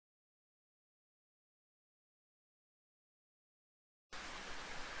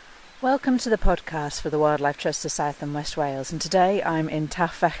Welcome to the podcast for the Wildlife Trust of South and West Wales, and today I'm in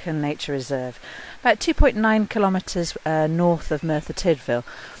Taf Fechan Nature Reserve, about 2.9 kilometres north of Merthyr Tydfil.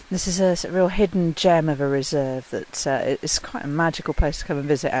 This is a real hidden gem of a reserve that is quite a magical place to come and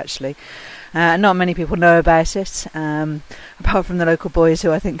visit, actually. Not many people know about it, apart from the local boys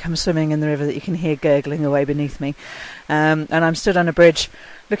who I think come swimming in the river that you can hear gurgling away beneath me. And I'm stood on a bridge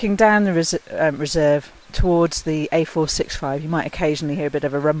looking down the reserve towards the A465. You might occasionally hear a bit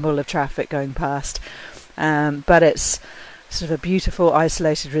of a rumble of traffic going past, but it's sort of a beautiful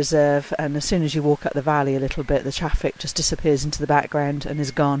isolated reserve, and as soon as you walk up the valley a little bit, the traffic just disappears into the background and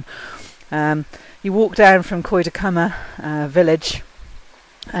is gone. You walk down from Coedacumma village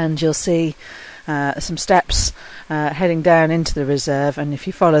and you'll see some steps heading down into the reserve, and if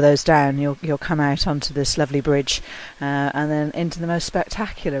you follow those down you'll come out onto this lovely bridge and then into the most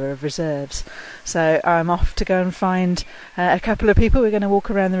spectacular of reserves. So I'm off to go and find a couple of people we're going to walk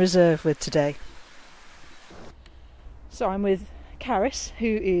around the reserve with today. So I'm with Caris, who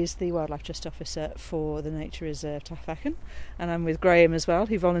is the Wildlife Trust Officer for the Nature Reserve Taf Fechan, and I'm with Graham as well,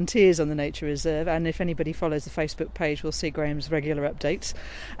 who volunteers on the Nature Reserve, and if anybody follows the Facebook page will see Graham's regular updates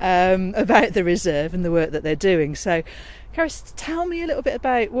about the reserve and the work that they're doing. So Caris, tell me a little bit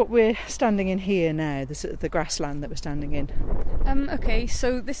about what we're standing in here now, the grassland that we're standing in. Okay,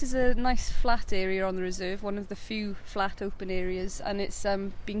 so this is a nice flat area on the reserve, one of the few flat open areas, and it's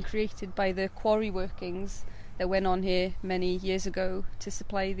been created by the quarry workings that went on here many years ago to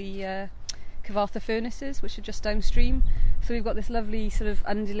supply the Cyfarthfa furnaces, which are just downstream. So we've got this lovely sort of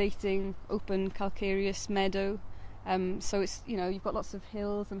undulating, open, calcareous meadow. So it's, you've got lots of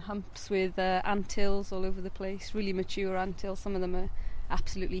hills and humps with anthills all over the place, really mature anthills. Some of them are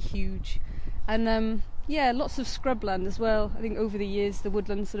absolutely huge. And lots of scrubland as well. I think over the years the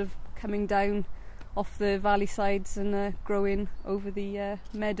woodland sort of coming down off the valley sides and growing over the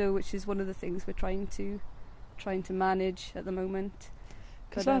meadow, which is one of the things we're trying to manage at the moment.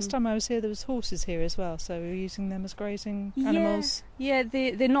 Because last time I was here there was horses here as well, so we're using them as grazing animals. Yeah,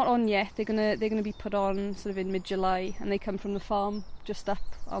 they're not on yet. They're gonna be put on sort of in mid-July, and they come from the farm just up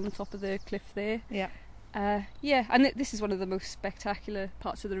on the top of the cliff there. Yeah. And this is one of the most spectacular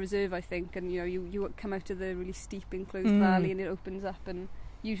parts of the reserve, I think. And you come out of the really steep enclosed valley, and it opens up, and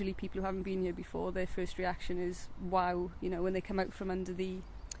usually people who haven't been here before, their first reaction is wow. When they come out from under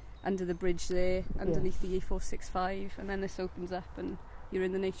the bridge there, underneath the A465, and then this opens up and you're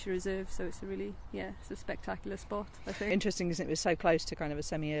in the nature reserve. So it's it's a spectacular spot, I think. Interesting, isn't it? We're so close to kind of a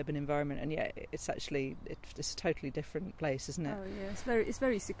semi-urban environment, and yet it's actually it's a totally different place, isn't it? Oh yeah, it's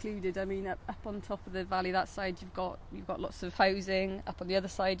very secluded. I mean, up on top of the valley that side you've got lots of housing. Up on the other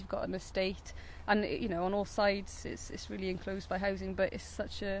side you've got an estate, and on all sides it's really enclosed by housing, but it's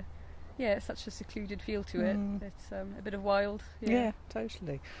such a secluded feel to it. It's a bit of wild. Yeah,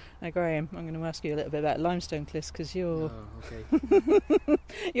 totally. Now, Graham, I'm going to ask you a little bit about limestone cliffs, because you're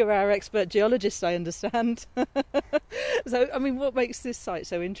you're our expert geologist, I understand. So, I mean, what makes this site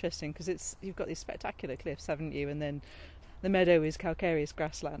so interesting? Because you've got these spectacular cliffs, haven't you? And then the meadow is calcareous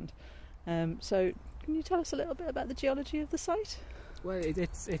grassland. So, can you tell us a little bit about the geology of the site? Well,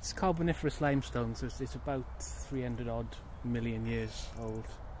 it's carboniferous limestone, so it's about 300 odd million years old.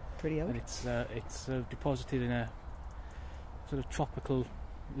 Pretty old. And it's deposited in a sort of tropical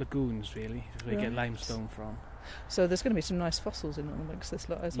lagoons, really, is where you get limestone from. So there's going to be some nice fossils in amongst this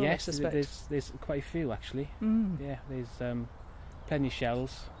lot as well, yes, I suspect. there's quite a few actually. Yeah, there's plenty of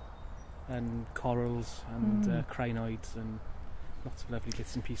shells and corals and crinoids and lots of lovely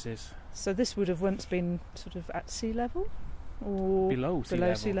bits and pieces. So this would have once been sort of at sea level, or below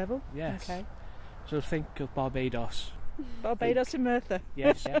sea level? Yes. Okay. So think of Barbados. Barbados in Merthyr.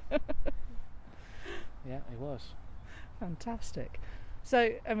 Yes, yeah. Yeah, it was. Fantastic.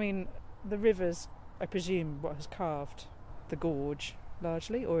 So, I mean, the river's, I presume, what has carved the gorge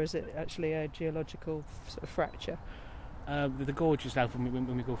largely, or is it actually a geological sort of fracture? The gorge itself,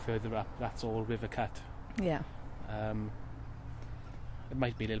 when we go further up, that's all river cut. Yeah. There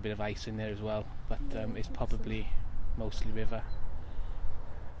might be a little bit of ice in there as well, but it's probably mostly river.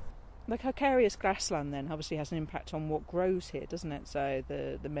 The calcareous grassland then obviously has an impact on what grows here, doesn't it? So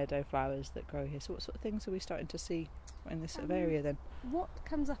the meadow flowers that grow here. So what sort of things are we starting to see in this sort of area then? What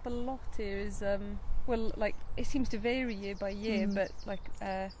comes up a lot here is it seems to vary year by year, but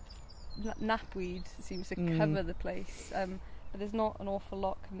knapweed seems to cover the place. But there's not an awful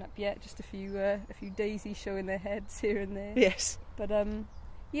lot coming up yet. Just a few daisies showing their heads here and there. Yes. But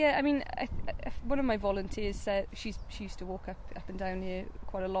I mean, one of my volunteers said she used to walk up and down here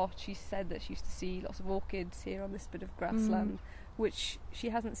quite a lot. She said that she used to see lots of orchids here on this bit of grassland, which she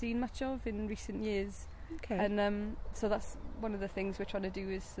hasn't seen much of in recent years. Okay. And so that's one of the things we're trying to do,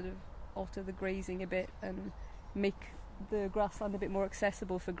 is sort of alter the grazing a bit and make the grassland a bit more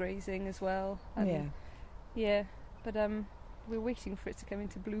accessible for grazing as well. And but we're waiting for it to come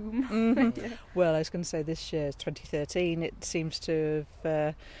into bloom. Mm-hmm. Well, I was going to say this year, 2013, it seems to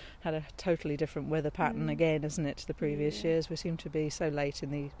have had a totally different weather pattern again, isn't it, to the previous years? We seem to be so late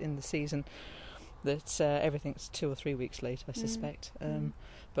in the season that everything's 2 or 3 weeks late, I suspect.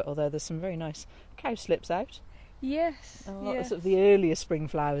 But although there's some very nice cowslips out. Yes. A lot of sort of the earlier spring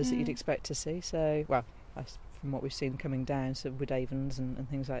flowers that you'd expect to see. So, well, from what we've seen coming down, so wood avens and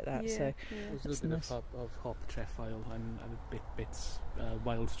things like that. So there's a little bit of hop trefoil and bits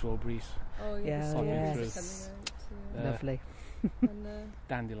wild strawberries. Oh yeah, lovely. And,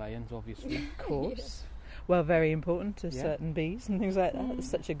 dandelions, obviously. Of course. Well, very important to certain bees and things like that. It's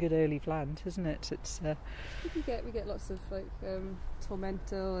such a good early plant, isn't it? It's we get lots of like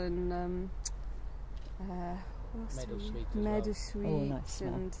tormental and meadowsweet, oh, nice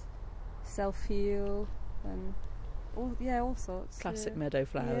and self-heal and all sorts. Classic meadow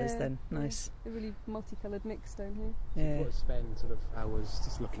flowers then, nice. A really multicoloured mix down here. So you've got to spend sort of hours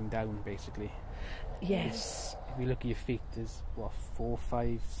just looking down, basically. Yes. If you look at your feet, there's 4,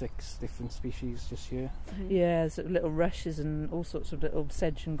 5, 6 different species just here. Yeah, there's little rushes and all sorts of little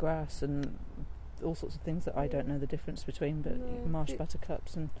sedge and grass and all sorts of things that I don't know the difference between, but marsh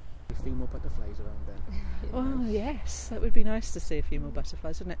buttercups and... A few more butterflies around then. Oh yes, that would be nice to see a few more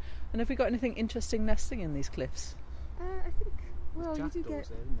butterflies, wouldn't it? And have we got anything interesting nesting in these cliffs? I think, well, you do get...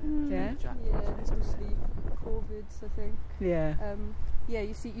 Yeah? It's mostly corvids, I think. Yeah.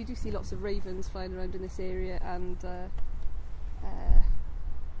 You do see lots of ravens flying around in this area, and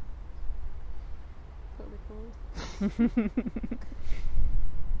what are they called?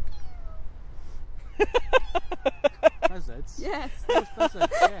 Buzzards? Yes.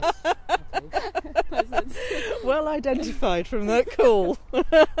 Buzzards, yes. Okay. Buzzards. Well identified from that call.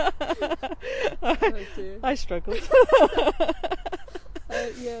 I struggled.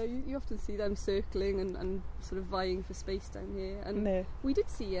 You often see them circling and sort of vying for space down here. And we did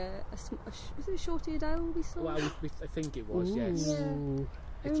see was it a short-eared owl we saw? Well, I think it was, yes.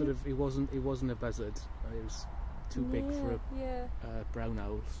 Yeah. It wasn't a buzzard. It was too big for a brown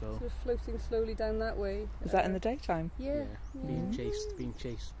owl, so sort of floating slowly down that way. Was that in the daytime? Yeah. Being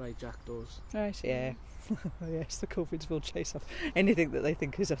chased by jackdaws. Right, yeah. Yes, the corvids will chase off anything that they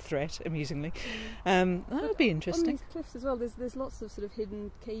think is a threat, amusingly. That would be interesting. On these cliffs as well, there's lots of sort of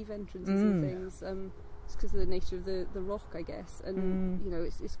hidden cave entrances and things. It's because of the nature of the rock, I guess, and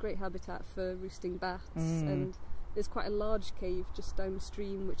it's great habitat for roosting bats. And there's quite a large cave just down the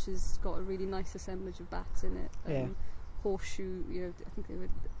stream which has got a really nice assemblage of bats in it. Horseshoe, I think they were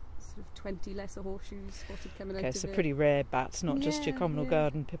sort of 20 lesser horseshoes spotted coming out of it. So pretty rare bats, not just your common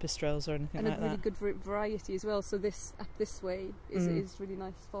garden pipistrelles or anything like that. And a really good variety as well. So up this way is really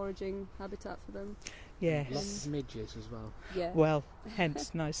nice foraging habitat for them. Yes. Lots of midges as well. Yeah. Well,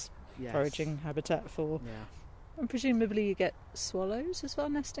 hence nice foraging habitat for. Yeah. And presumably you get swallows as well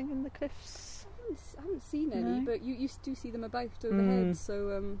nesting in the cliffs. I haven't seen any, but you do see them about overhead,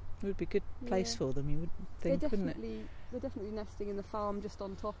 so it would be a good place for them, you would think, wouldn't it? They're definitely nesting in the farm just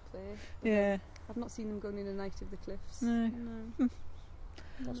on top there. Yeah. I've not seen them going in and out of the cliffs. No.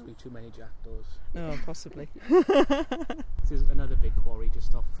 Possibly too many jackdaws. Oh, possibly. There's another big quarry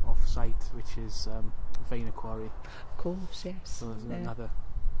just off site, which is Vena Quarry. Of course, yes. So there's another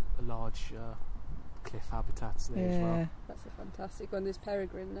large cliff habitats there as well. That's a fantastic one. There's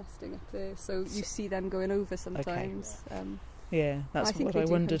peregrine nesting up there, so you see them going over sometimes. Okay. That's what I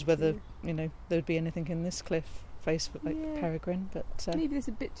wondered, whether there'd be anything in this cliff face like peregrine, but maybe there's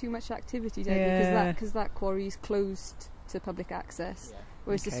a bit too much activity there because that quarry is closed to public access,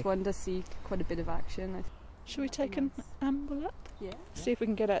 whereas this one does see quite a bit of action. Shall we take an amble up? Yeah. See if we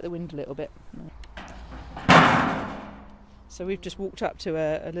can get out the wind a little bit. So we've just walked up to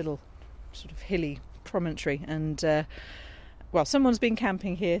a little sort of hilly promontory, and someone's been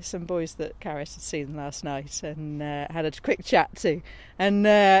camping here, some boys that Caris had seen last night and had a quick chat to, and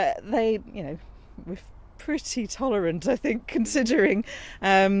they we're pretty tolerant, I think, considering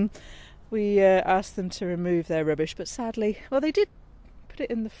we asked them to remove their rubbish, but sadly they did put it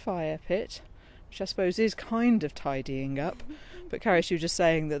in the fire pit, which I suppose is kind of tidying up. But Caris, you were just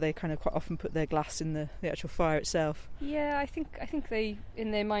saying that they kind of quite often put their glass in the actual fire itself. Yeah, I think they,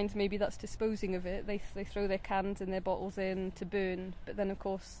 in their minds, maybe that's disposing of it. They throw their cans and their bottles in to burn, but then of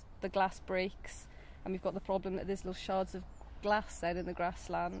course the glass breaks, and we've got the problem that there's little shards of glass then in the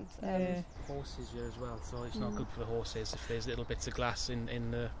grassland. Horses here as well, so it's not good for the horses if there's little bits of glass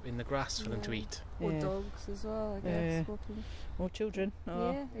in the grass for them to eat. Or dogs as well, I guess. Or children,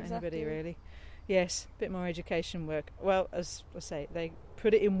 or anybody really. Yes, a bit more education work. Well, as I say, they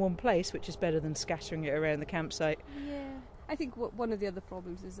put it in one place, which is better than scattering it around the campsite. Yeah. I think one of the other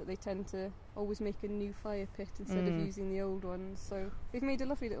problems is that they tend to always make a new fire pit instead of using the old ones. So they've made a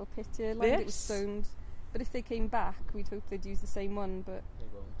lovely little pit here, lined it with stones. But if they came back, we'd hope they'd use the same one. But They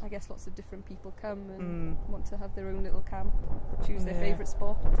won't. I guess lots of different people come and want to have their own little camp, choose their favourite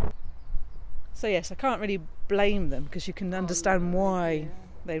spot. So yes, I can't really blame them, because you can understand why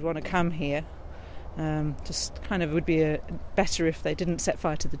they'd want to come here. Just kind of would be better if they didn't set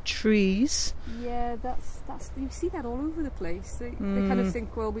fire to the trees. Yeah, that's you see that all over the place. They kind of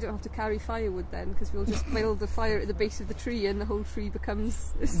think, well, we don't have to carry firewood then, because we'll just build the fire at the base of the tree and the whole tree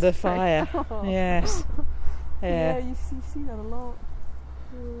becomes the fire. Yes. Yeah, you see that a lot.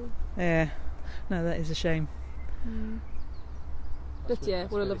 Yeah. No, that is a shame. But yeah,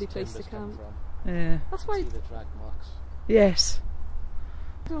 what a lovely place to camp. Yeah. That's why. See the drag marks. Yes.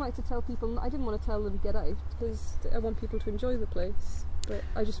 I don't like to tell people. I didn't want to tell them get out, because I want people to enjoy the place. But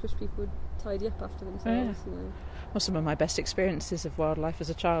I just wish people would tidy up after themselves. You know. Well, some of my best experiences of wildlife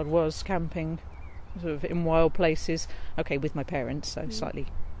as a child was camping, sort of in wild places. Okay, with my parents, so slightly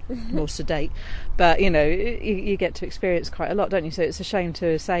more sedate. But you know, you get to experience quite a lot, don't you? So it's a shame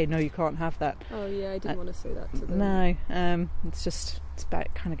to say no, you can't have that. Oh yeah, I didn't want to say that to them. No, it's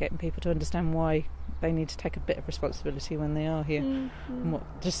about kind of getting people to understand why they need to take a bit of responsibility when they are here, and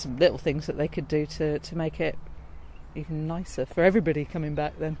just some little things that they could do to make it even nicer for everybody coming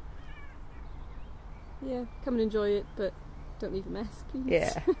back then. Yeah, come and enjoy it, but don't leave a mess, please.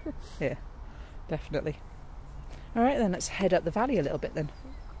 Yeah, yeah, definitely. All right then, let's head up the valley a little bit then.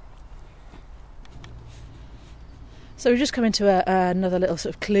 So we've just come into another little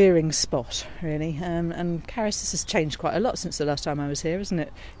sort of clearing spot, really, and Caris, this has changed quite a lot since the last time I was here, hasn't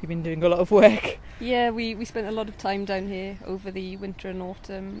it? You've been doing a lot of work. Yeah, we spent a lot of time down here over the winter and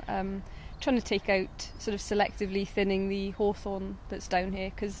autumn, trying to take out, sort of selectively thinning the hawthorn that's down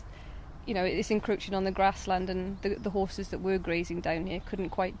here, because you know it's encroaching on the grassland, and the horses that were grazing down here couldn't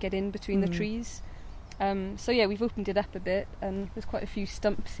quite get in between the trees. So yeah, we've opened it up a bit, and there's quite a few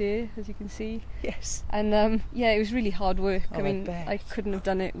stumps here, as you can see. Yes. And yeah, it was really hard work. Oh, I mean, I bet. I couldn't have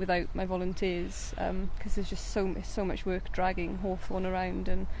done it without my volunteers, because there's just so much work dragging hawthorn around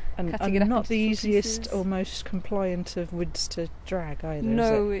and cutting it up not into the easiest pieces. or most compliant of woods to drag either.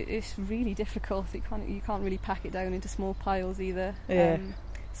 No, is it? it's really difficult. You can't really pack it down into small piles either. Yeah.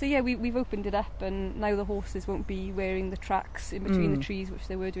 So yeah, we've opened it up, and now the horses won't be wearing the tracks in between the trees, which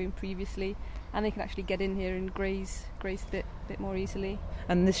they were doing previously, and they can actually get in here and graze a bit more easily.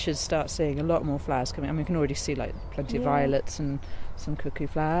 And this should start seeing a lot more flowers coming. I mean, we can already see like plenty of violets and some cuckoo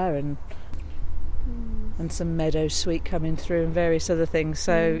flower and some meadow sweet coming through and various other things.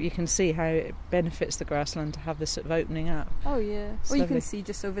 So you can see how it benefits the grassland to have this sort of opening up. Oh yeah. It's well, you lovely. can see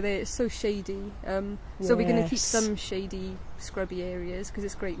just over there, it's so shady. So we're going to keep some shady, scrubby areas because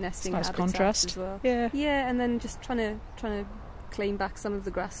it's great nesting Nice habitats contrast as well. Yeah. Yeah, and then just trying to claim back some of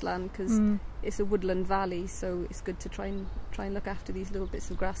the grassland because it's a woodland valley, so it's good to try and look after these little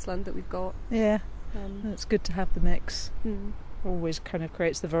bits of grassland that we've got. Yeah. It's good to have the mix. Mm. Always kind of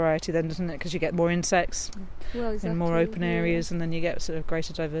creates the variety then, doesn't it? Because you get more insects in more open areas, and then you get sort of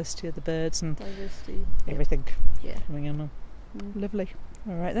greater diversity of the birds and everything coming on. Lovely.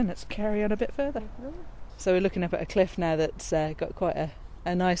 All right then, let's carry on a bit further. So we're looking up at a cliff now that's got quite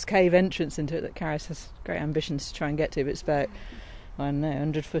a nice cave entrance into it that Caris has great ambitions to try and get to, but it's about, I don't know,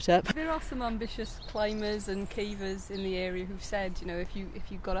 100 foot up. There are some ambitious climbers and cavers in the area who've said, you know, if you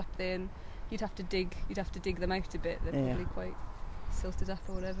got up there, and you'd have to dig them out a bit. They're probably quite silted up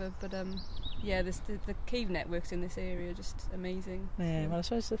or whatever, but yeah, the cave networks in this area are just amazing. Yeah, well I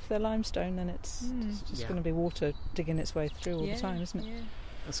suppose if they're limestone, then it's just going to be water digging its way through all the time, isn't it? Yeah.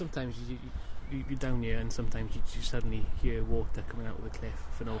 And sometimes you're down here, and sometimes you suddenly hear water coming out of the cliff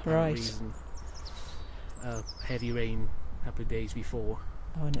for no apparent reason. Heavy rain a couple of days before,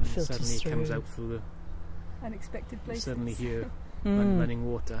 and it filters suddenly through. it comes out through the Unexpected places. Suddenly hear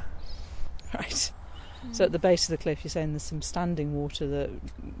running water. Right. So at the base of the cliff, you're saying there's some standing water that,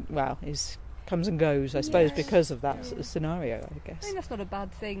 comes and goes, I suppose, because of that sort of scenario, I guess. I think that's not a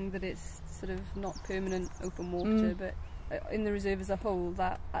bad thing, that it's sort of not permanent open water, but in the reserve as a whole,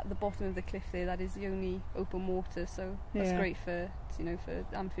 that at the bottom of the cliff there, that is the only open water, so that's great for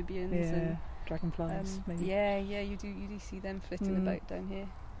amphibians and dragonflies. Maybe. You do see them flitting about down here.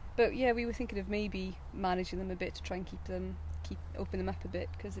 But yeah, we were thinking of maybe managing them a bit to try and open them up a bit,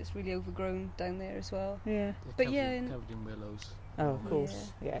 because it's really overgrown down there as well. They're covered in willows. Oh, of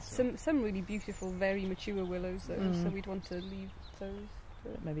course. Yes. Some really beautiful, very mature willows though, so we'd want to leave those.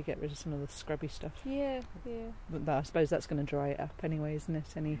 Maybe get rid of some of the scrubby stuff. Yeah. But I suppose that's going to dry it up anyway, isn't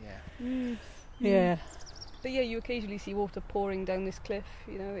it? Yeah. But yeah, you occasionally see water pouring down this cliff.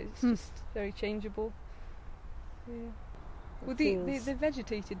 You know, it's just very changeable. Yeah. Well, they're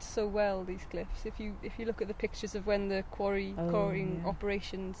vegetated so well, these cliffs. If you look at the pictures of when the quarrying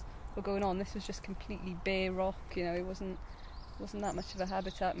operations were going on, this was just completely bare rock. You know, it wasn't that much of a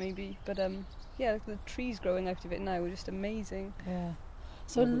habitat maybe, but yeah, the trees growing out of it now are just amazing. Yeah.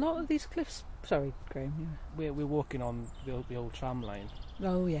 So a lot of these cliffs. Sorry, Graham. We're walking on the old tram line.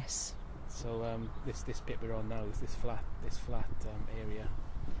 Oh yes. So this bit we're on now is this flat area.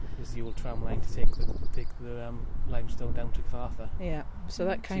 Is the old tram line to take the limestone down to Cartha. Yeah. So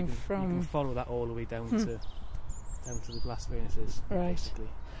that came from. You can follow that all the way down to the glass furnaces. Right. Basically.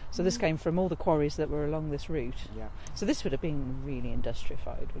 So this came from all the quarries that were along this route. Yeah. So this would have been really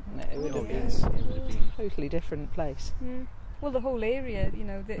industrified, wouldn't it? It would have been a totally different place. Well, the whole area, you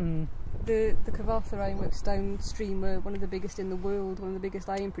know, the Cartha ironworks downstream were one of the biggest in the world, one of the biggest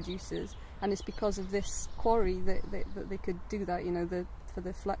iron producers, and it's because of this quarry that they could do that. You know, for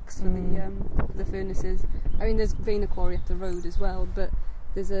the flux for the furnaces. I mean, there's Vena Quarry up the road as well, but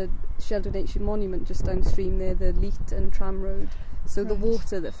there's a sheltered ancient monument just downstream there, the Leat and Tram Road. So the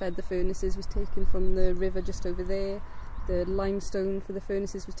water that fed the furnaces was taken from the river just over there. The limestone for the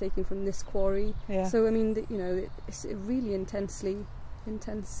furnaces was taken from this quarry. Yeah. So I mean, you know, it's a really intense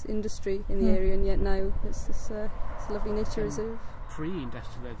industry in the area, and yet now it's this lovely nature reserve.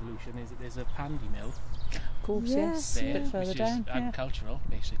 Pre-industrial revolution is that there's a pandy mill. Of course, yes. There, a bit further which down. Is agricultural,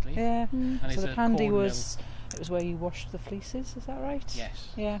 basically. Yeah. And so the pandy was where you washed the fleeces. Is that right? Yes.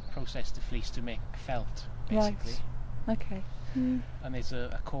 Yeah. Processed the fleece to make felt, basically. Right. Okay. And there's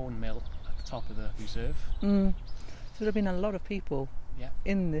a corn mill at the top of the reserve. So there have been a lot of people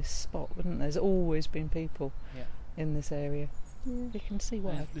in this spot, wouldn't there? There's always been people in this area. Yeah. You can see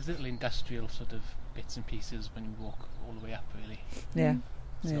why. There's little industrial sort of bits and pieces when you walk all the way up, really. Yeah.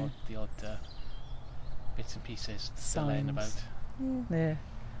 The odd bits and pieces still laying about. Yeah.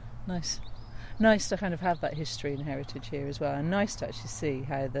 Nice to kind of have that history and heritage here as well, and nice to actually see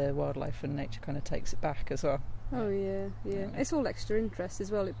how the wildlife and nature kind of takes it back as well. Oh yeah. It's all extra interest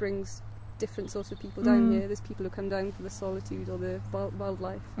as well. It brings different sorts of people down here. There's people who come down for the solitude or the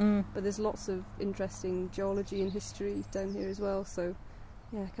wildlife, but there's lots of interesting geology and history down here as well. So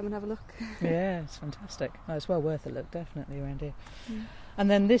yeah, come and have a look. Yeah, it's fantastic. Oh, it's well worth a look, definitely, around here.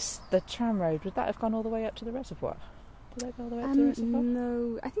 And then the tram road, would that have gone all the way up to the reservoir? Did that go all the way up to the reservoir?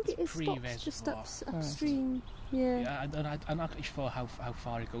 No, I think it stops just upstream. Yeah. I'm not actually sure how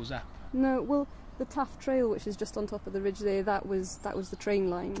far it goes up. No, well, the Taf Trail, which is just on top of the ridge there, that was the train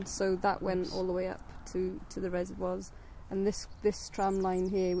line, so that went all the way up to the reservoirs. And this tram line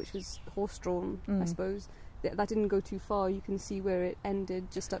here, which was horse-drawn, I suppose, that didn't go too far. You can see where it ended,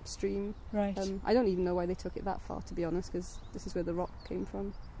 just upstream. Right. I don't even know why they took it that far, to be honest, because this is where the rock came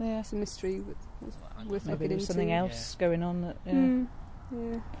from. Yeah. It's a mystery worth looking into. Something else going on. That, yeah.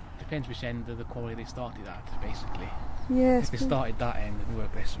 Depends which end of the quarry they started at, basically. Yeah. If they started that end and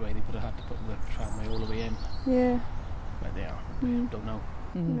worked this way, they would have had to put the tramway all the way in. Yeah. But they are. Don't know.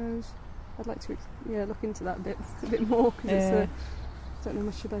 Who knows? I'd like to look into that a bit more, because I don't know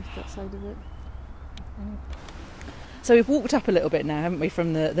much about that side of it. So we've walked up a little bit now, haven't we,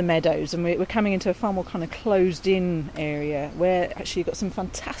 from the meadows, and we're coming into a far more kind of closed-in area where actually you've got some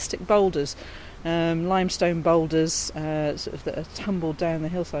fantastic boulders, limestone boulders, sort of that are tumbled down the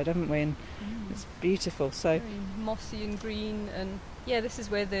hillside, haven't we? And it's beautiful. So very mossy and green, and this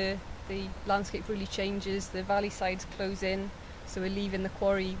is where the landscape really changes. The valley sides close in, so we're leaving the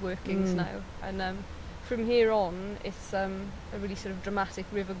quarry workings now, and from here on, it's a really sort of dramatic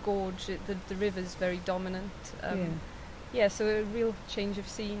river gorge. The river's very dominant. So a real change of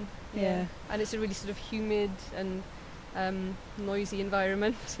scene. Yeah. And it's a really sort of humid and noisy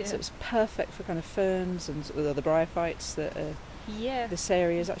environment. Yeah. So it's perfect for kind of ferns and with other bryophytes that this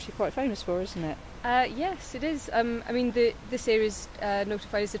area is actually quite famous for, isn't it? Yes, it is. I mean, this area is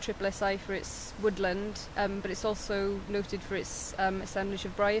notified as the Triple SI for its woodland, but it's also noted for its assemblage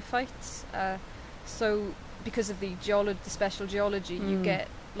of bryophytes. So because of the special geology, you get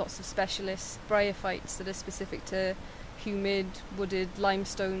lots of specialist bryophytes that are specific to humid, wooded,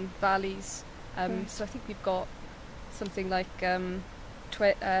 limestone valleys. So I think we've got something like 18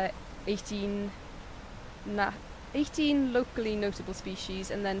 locally notable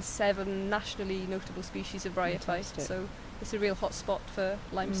species and then 7 nationally notable species of bryophytes. Fantastic. So it's a real hot spot for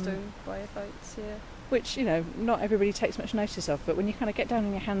limestone bryophytes, Which, not everybody takes much notice of, but when you kind of get down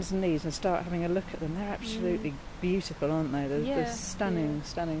on your hands and knees and start having a look at them, they're absolutely beautiful, aren't they? They're stunning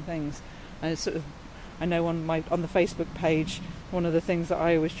things. And it's sort of I know on the Facebook page, one of the things that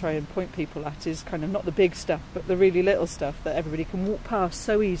I always try and point people at is kind of not the big stuff, but the really little stuff that everybody can walk past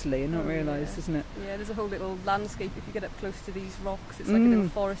so easily and not realise, isn't it? Yeah, there's a whole little landscape if you get up close to these rocks. It's like a little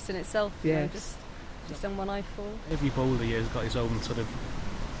forest in itself. Yes. You know, just on one eyeful. Every boulder here has got its own sort of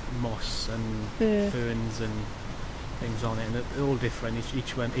moss and ferns and things on it, and they're all different.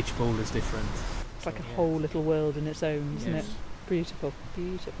 Each boulder's different. It's like a whole little world in its own, isn't it? Beautiful,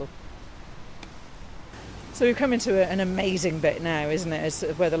 beautiful. So we've come into an amazing bit now, isn't it? It's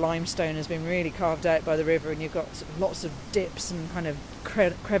sort of where the limestone has been really carved out by the river, and you've got sort of lots of dips and kind of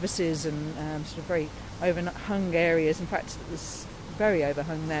crevices and sort of very overhung areas. In fact, there's very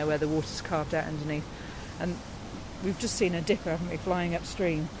overhung there where the water's carved out underneath. And we've just seen a dipper, haven't we, flying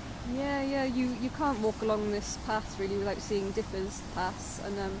upstream? Yeah. You can't walk along this path really without seeing dippers pass,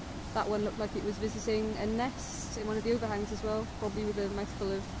 and that one looked like it was visiting a nest in one of the overhangs as well, probably with a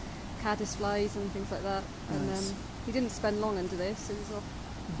mouthful of caddis flies and things like that. Nice. And he didn't spend long under this, so he's off.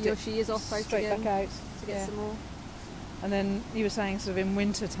 He or she is off out straight again back out to get some more. And then you were saying sort of in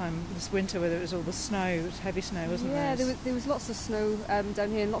winter time, this winter, whether it was all the snow, it was heavy snow, wasn't there? Yeah, there was lots of snow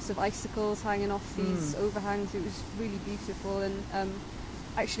down here and lots of icicles hanging off these overhangs. It was really beautiful, and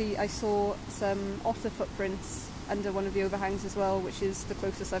actually I saw some otter footprints under one of the overhangs as well, which is the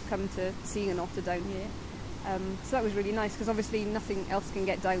closest I've come to seeing an otter down here. So that was really nice, because obviously nothing else can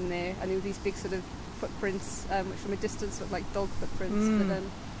get down there, and there were these big sort of footprints which from a distance looked like dog footprints, but then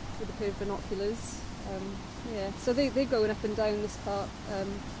with a pair of binoculars. So they're going up and down this part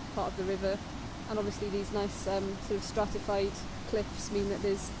of the river, and obviously these nice sort of stratified cliffs mean that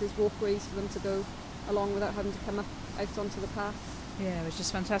there's walkways for them to go along without having to come up out onto the path. Yeah, it was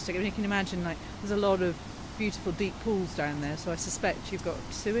just fantastic. I mean, you can imagine, like, there's a lot of beautiful deep pools down there, so I suspect you've got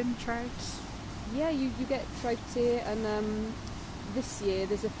suin trouts. Yeah, you get trout here, and this year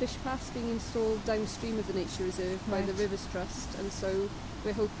there's a fish pass being installed downstream of the nature reserve by the Rivers Trust, and so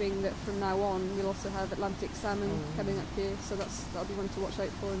we're hoping that from now on we'll also have Atlantic salmon coming up here, so that'll be one to watch out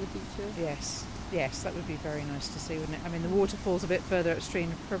for in the future. Yes, that would be very nice to see, wouldn't it? I mean, the waterfalls a bit further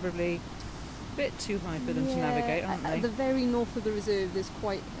upstream are probably a bit too high for them to navigate, aren't they? At the very north of the reserve there's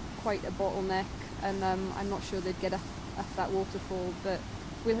quite a bottleneck, and I'm not sure they'd get up that waterfall, but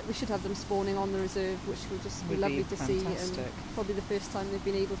we should have them spawning on the reserve, which would just be lovely to see, and probably the first time they've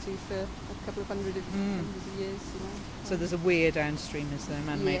been able to for a couple of hundreds of years. So there's a weir downstream, is there? A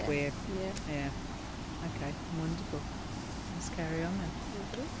man-made weir? Yeah. Okay, wonderful. Let's carry on then.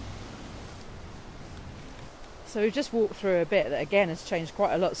 Okay. So we've just walked through a bit that again has changed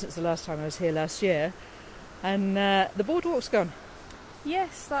quite a lot since the last time I was here last year, and the boardwalk's gone.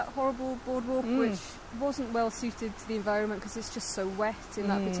 Yes, that horrible boardwalk, which wasn't well suited to the environment because it's just so wet in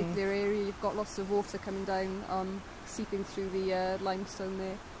that particular area. You've got lots of water coming down, seeping through the limestone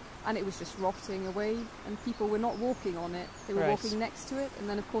there, and it was just rotting away, and people were not walking on it, they were walking next to it, and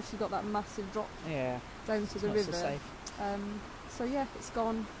then of course you've got that massive drop down to the river. So safe. So yeah, it's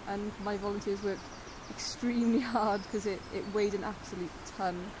gone, and my volunteers worked extremely hard because it weighed an absolute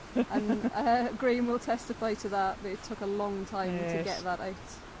ton, and Graham will testify to that, but it took a long time to get that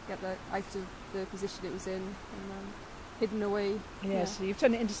out of the position it was in, and hidden away. So you've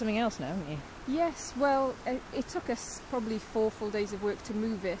turned it into something else now, haven't you? Yes, well it took us probably 4 full days of work to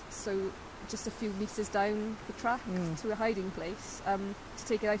move it, so just a few metres down the track to a hiding place. To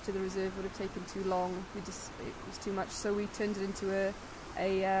take it out of the reserve would have taken too long, it was too much, so we turned it into a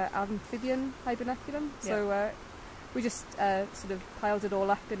amphibian hibernaculum. So we just sort of piled it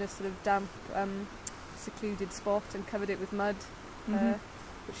all up in a sort of damp, secluded spot and covered it with mud,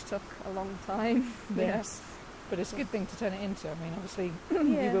 which took a long time. Yes, but it's a good thing to turn it into. I mean, obviously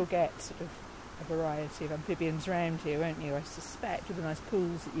you will get sort of a variety of amphibians around here, won't you? I suspect, with the nice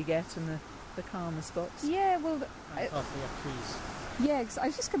pools that you get and the calmer spots. Yeah, well, trees. yeah, I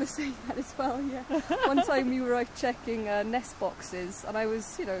was just going to say that as well. Yeah, one time we were out checking nest boxes, and I was,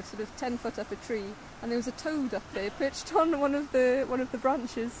 sort of 10 foot up a tree, and there was a toad up there perched on one of the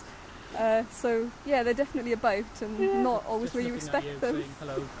branches. So yeah, they're definitely about, and not always Just where you expect them. saying,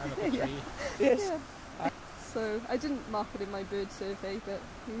 hello, I'm up a tree. Yes. Yeah. So I didn't mark it in my bird survey, but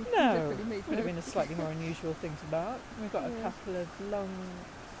you No, definitely made it would have note. been a slightly more unusual thing to mark. We've got a couple of long...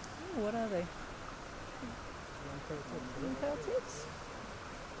 Oh, what are they? Long-tailed tits?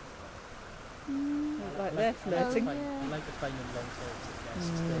 Look like they're flirting. I like the finding long-tailed tits.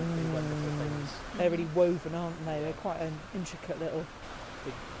 They're wonderful things. They're really woven, aren't they? They're quite an intricate little...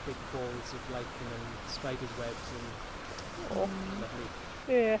 Big balls of lichen and spiders' webs and lovely.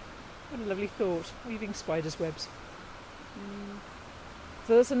 Yeah, what a lovely thought. Weaving spiders' webs.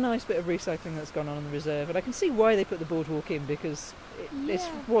 So that's a nice bit of recycling that's gone on in the reserve, and I can see why they put the boardwalk in, because it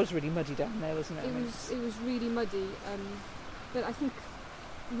was really muddy down there, wasn't it? It was really muddy, but I think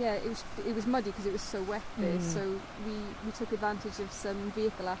it was muddy because it was so wet there. So we took advantage of some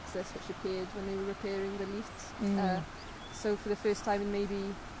vehicle access which appeared when they were repairing the leat. So for the first time in maybe,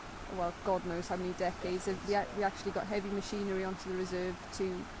 well, God knows how many decades, we actually got heavy machinery onto the reserve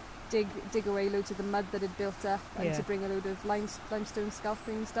to dig away loads of the mud that had built up, and to bring a load of limestone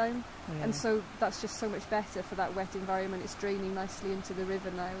scalpings down. And so that's just so much better for that wet environment. It's draining nicely into the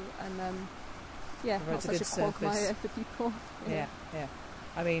river now, and not such a quagmire for people. Yeah.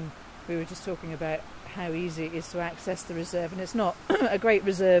 I mean, we were just talking about how easy it is to access the reserve, and it's not a great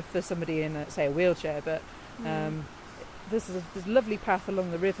reserve for somebody in, say, a wheelchair, but there's a lovely path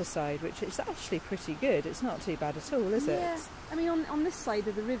along the riverside, which is actually pretty good. It's not too bad at all, is it? Yeah, I mean, on this side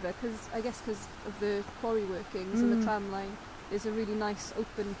of the river, because of the quarry workings and the tram line, there's a really nice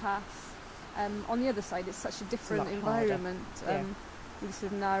open path. On the other side, it's such a different environment, really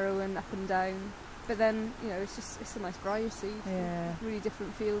sort of narrow and up and down. But then, it's a nice variety. Yeah. Really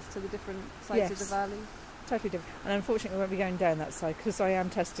different feels to the different sides of the valley. Totally different. And unfortunately, we won't be going down that side because I am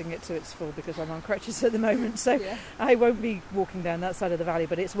testing it to its full, because I'm on crutches at the moment. So I won't be walking down that side of the valley,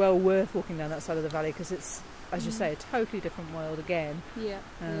 but it's well worth walking down that side of the valley because it's, as you say, a totally different world again.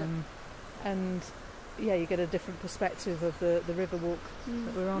 And you get a different perspective of the river walk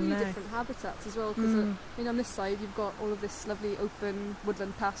that we're on really now. Different habitats as well, because on this side you've got all of this lovely open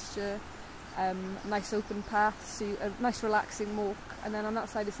woodland pasture, nice open paths, so a nice relaxing walk, and then on that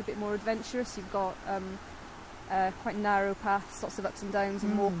side it's a bit more adventurous. You've got quite narrow paths, lots of ups and downs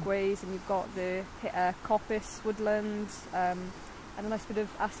and walkways, and you've got the coppice woodland and a nice bit of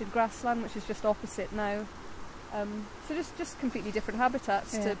acid grassland, which is just opposite now. So just completely different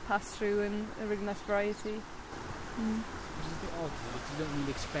habitats to pass through, and a really nice variety. Which is a bit odd, because you don't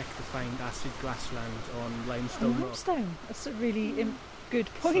really expect to find acid grassland on limestone rock. Limestone? That's a really good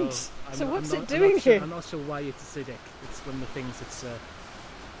point. So what's it doing here? I'm not sure why it's acidic. It's one of the things that's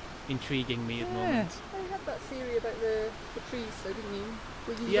intriguing me at the moment. You had that theory about the trees, though, didn't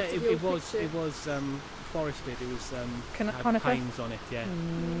you? It was forested. It was had pines on it. Yeah.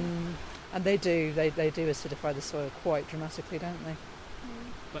 And they do acidify the soil quite dramatically, don't they?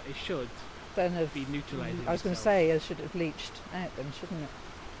 But it should be neutralising. I was going to say it should have leached out then, shouldn't it?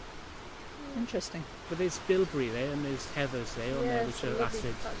 Interesting. But there's bilberry there and there's heathers there, on there, which are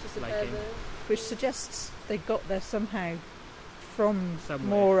acid liking. Which suggests they got there somehow from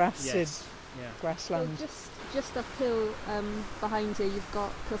more acid grassland. Well, just uphill behind here you've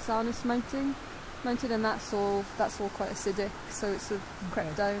got Kilsanus Mountain, and that's all quite acidic, so it's sort of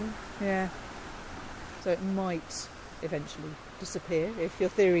crept down. Yeah. So it might eventually disappear if your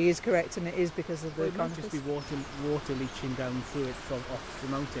theory is correct, and it is because of the it might just be water leaching down through it from off the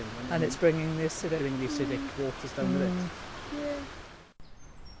mountain, and it's bringing the acidic waters down with it. Yeah.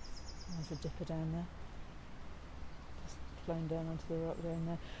 There's a dipper down there, just flowing down onto the rock down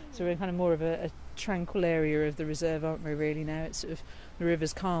there. So we're in kind of more of a tranquil area of the reserve, aren't we? Really now, it's sort of the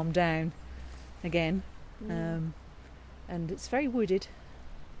river's calmed down again, and it's very wooded.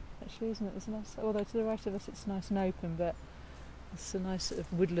 Actually, isn't it? There's a nice, although to the right of us it's nice and open, but it's a nice sort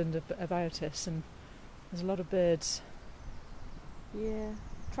of woodland about us, and there's a lot of birds. Yeah,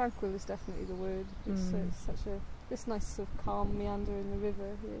 tranquil is definitely the word. It's such this nice sort of calm meander in the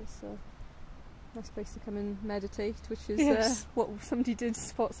river here. It's a nice place to come and meditate, which is what somebody did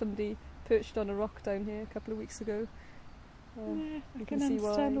spot somebody perched on a rock down here a couple of weeks ago. I can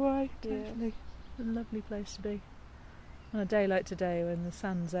understand why. Totally, a lovely place to be. On a day like today, when the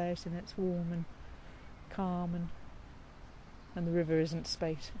sun's out and it's warm and calm, and the river isn't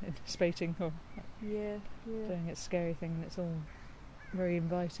spating or doing its scary thing, and it's all very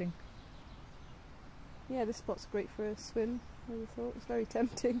inviting. Yeah, this spot's great for a swim, I would have thought. It's very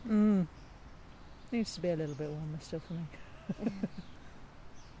tempting. Needs to be a little bit warmer still for me.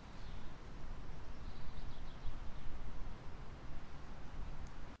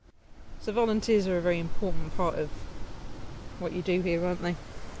 So volunteers are a very important part of what you do here, aren't they?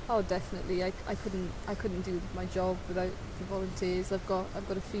 Oh, definitely. I couldn't do my job without the volunteers. I've got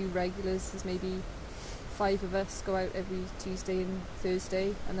a few regulars. There's maybe 5 of us go out every Tuesday and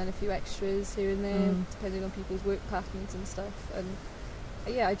Thursday, and then a few extras here and there, depending on people's work patterns and stuff. And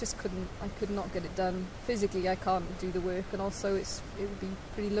I could not get it done physically. I can't do the work, and also it would be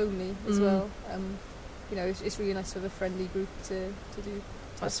pretty lonely as well. it's really nice to have a friendly group to do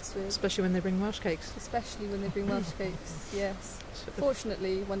tasks with. Especially when they bring Welsh cakes. Especially when they bring Welsh cakes, yes.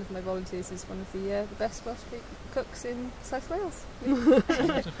 Fortunately, one of my volunteers is one of the best Welsh cake cooks in South Wales.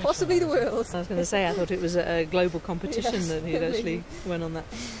 Possibly the world. I was going to say, I thought it was a global competition Yes, that he'd actually won on that.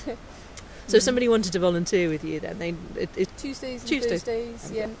 Mm. So if somebody wanted to volunteer with you then, Tuesdays and Tuesdays.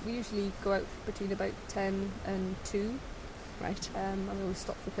 Thursdays, yeah. We usually go out between about 10 and 2. Right. And we always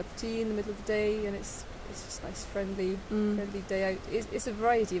stop for a cup of tea in the middle of the day, and it's just a nice friendly day out. It's a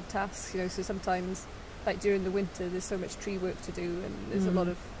variety of tasks, so sometimes, like during the winter, there's so much tree work to do, and there's a lot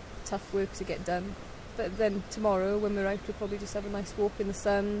of tough work to get done. But then tomorrow, when we're out, we'll probably just have a nice walk in the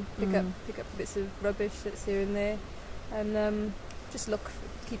sun, pick up bits of rubbish that's here and there, and just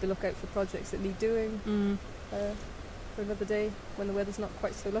keep a lookout for projects that need doing for another day when the weather's not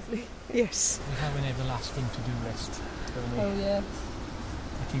quite so lovely. Yes. We have an everlasting to-do list, don't we? Oh yeah.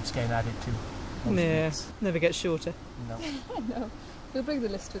 It keeps getting added to. Yeah, never gets shorter. No. No, we'll bring the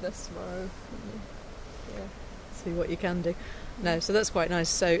list with us tomorrow. Yeah. See what you can do. No, so that's quite nice.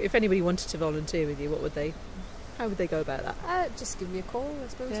 So if anybody wanted to volunteer with you, how would they go about that? Just give me a call, I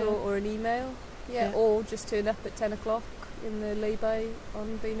suppose, Yeah. or an email. Yeah, or just turn up at 10 o'clock in the lay-by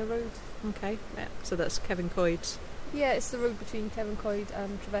on Bainer Road. Okay, yeah. So that's Kevin Coyd's. Yeah, it's the road between Kevin Coyd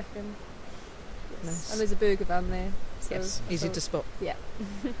and Trevechan. Yes. Nice. And there's a burger van there. So, Yes, easy to spot. Yeah.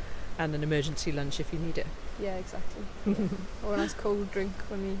 And an emergency lunch if you need it. Yeah, exactly. Yeah. Or a nice cold drink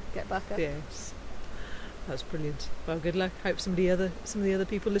when we get back up. Yes. That's brilliant. Well, good luck. Hope some of the other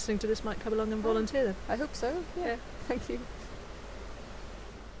people listening to this might come along and volunteer then. I hope so. Yeah. Thank you.